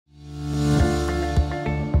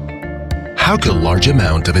How could a large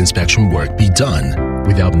amount of inspection work be done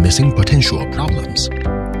without missing potential problems?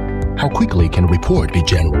 How quickly can a report be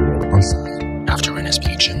generated on site after an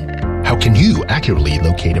inspection? How can you accurately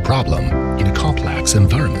locate a problem in a complex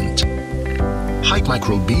environment?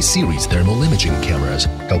 HIKMICRO B series thermal imaging cameras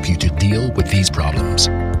help you to deal with these problems.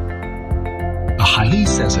 A highly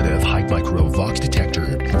sensitive HIKMICRO Vox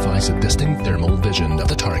detector provides a distinct thermal vision of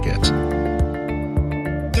the target.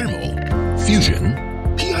 Thermal, fusion,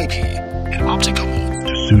 PIP, and optical modes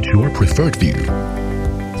to suit your preferred view.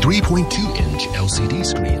 3.2-inch LCD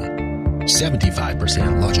screen,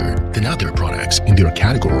 75% larger than other products in their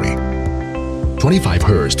category. 25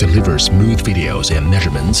 Hz delivers smooth videos and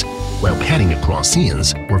measurements while panning across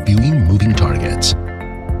scenes or viewing moving targets.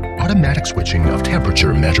 Automatic switching of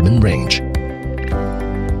temperature measurement range.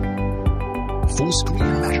 Full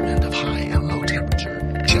screen measurement of high and low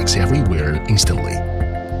temperature checks everywhere instantly.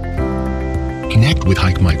 Connect with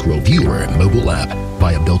HIKMICRO Viewer mobile app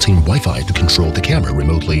via built-in Wi-Fi to control the camera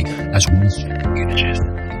remotely as well as images.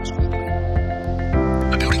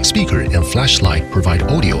 A built-in speaker and flashlight provide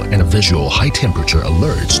audio and a visual high-temperature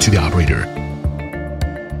alerts to the operator.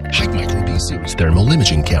 HIKMICRO B series thermal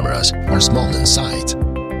imaging cameras are small in size.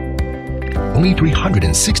 Only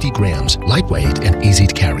 360 grams, lightweight and easy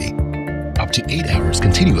to carry. Up to 8 hours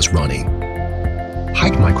continuous running.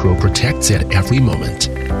 HIKMICRO protects at every moment.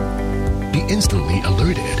 Be instantly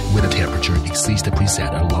alerted when the temperature exceeds the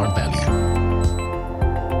preset alarm value.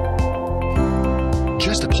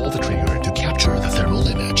 Just pull the trigger to capture the thermal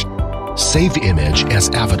image. Save the image as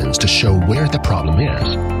evidence to show where the problem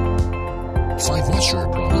is. 5 watcher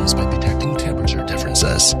problems by detecting temperature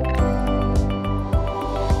differences.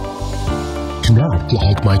 Connect the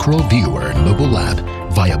HIKMICRO Viewer mobile app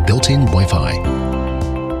via built-in Wi-Fi.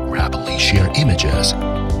 Rapidly share images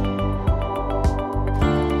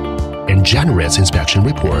and generates inspection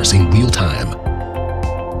reports in real time.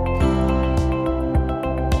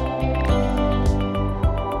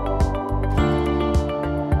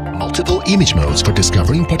 Multiple image modes for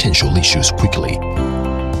discovering potential issues quickly.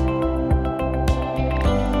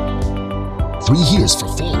 3 years for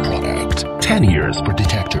full product, 10 years for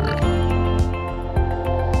detector.